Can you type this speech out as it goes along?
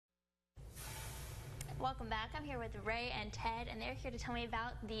Welcome back. I'm here with Ray and Ted, and they're here to tell me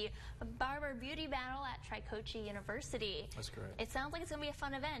about the Barber Beauty Battle at Tricoci University. That's correct. It sounds like it's going to be a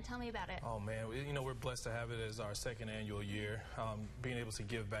fun event. Tell me about it. Oh, man. We're blessed to have it as our second annual year. Being able to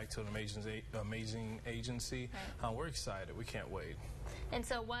give back to an amazing agency. Right. We're excited. We can't wait. And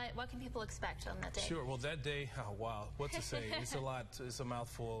so what can people expect on that day? Sure. Well, that day, oh, wow, what to say? It's a lot. It's a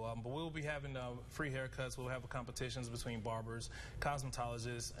mouthful. But we'll be having free haircuts. We'll have competitions between barbers,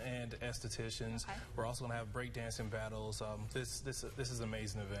 cosmetologists, and estheticians. Okay. We're also going to have breakdancing battles. This is an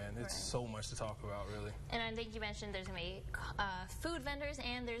amazing event. It's so much to talk about, really. And I think you mentioned there's going to be food vendors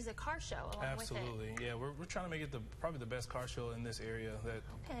and there's a car show along with it. Absolutely. Yeah, we're trying to make it probably the best car show in this area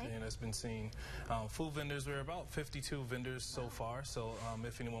that's been seen. Food vendors, we're about 52 vendors so far. So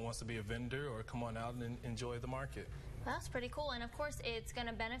if anyone wants to be a vendor or come on out and enjoy the market. That's pretty cool, and of course it's going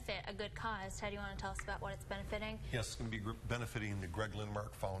to benefit a good cause. Ted, do you want to tell us about what it's benefiting? Yes, it's going to be benefiting the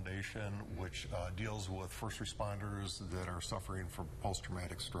LINDMARK Foundation, which deals with first responders that are suffering from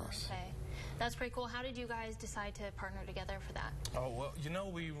post-traumatic stress. Okay, that's pretty cool. How did you guys decide to partner together for that? Oh, well,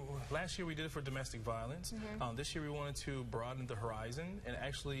 last year we did it for domestic violence. This year we wanted to broaden the horizon and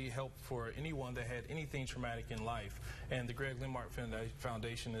actually help for anyone that had anything traumatic in life. And the LINDMARK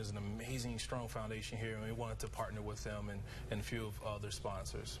Foundation is an amazing, strong foundation here, and we wanted to partner with them and a few of other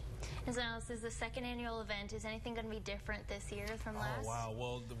sponsors. And so now this is the second annual event. Is anything going to be different this year from last? Oh,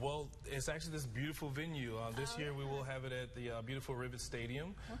 wow. Well, it's actually this beautiful venue. This year we will have it at the beautiful Rivet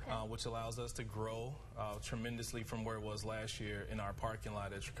Stadium, which allows us to grow tremendously from where it was last year in our parking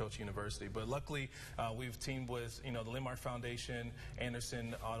lot at Tricoci University. But luckily, we've teamed with the LINDMARK Foundation,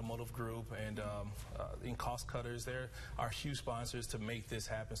 Anderson Automotive Group, and in Cost Cutters. They're our huge sponsors to make this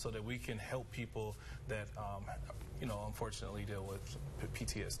happen so that we can help people that unfortunately deal with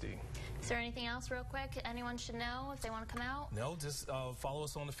PTSD. Is there anything else real quick anyone should know if they want to come out? No, just follow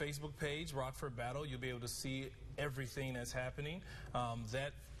us on the Facebook page, Rockford Battle. You'll be able to see everything that's happening.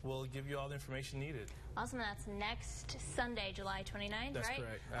 That will give you all the information needed. Awesome. That's next Sunday, July 29th, That's right?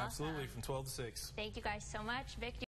 Correct. Absolutely, from 12 to 6. Thank you guys so much. Vic,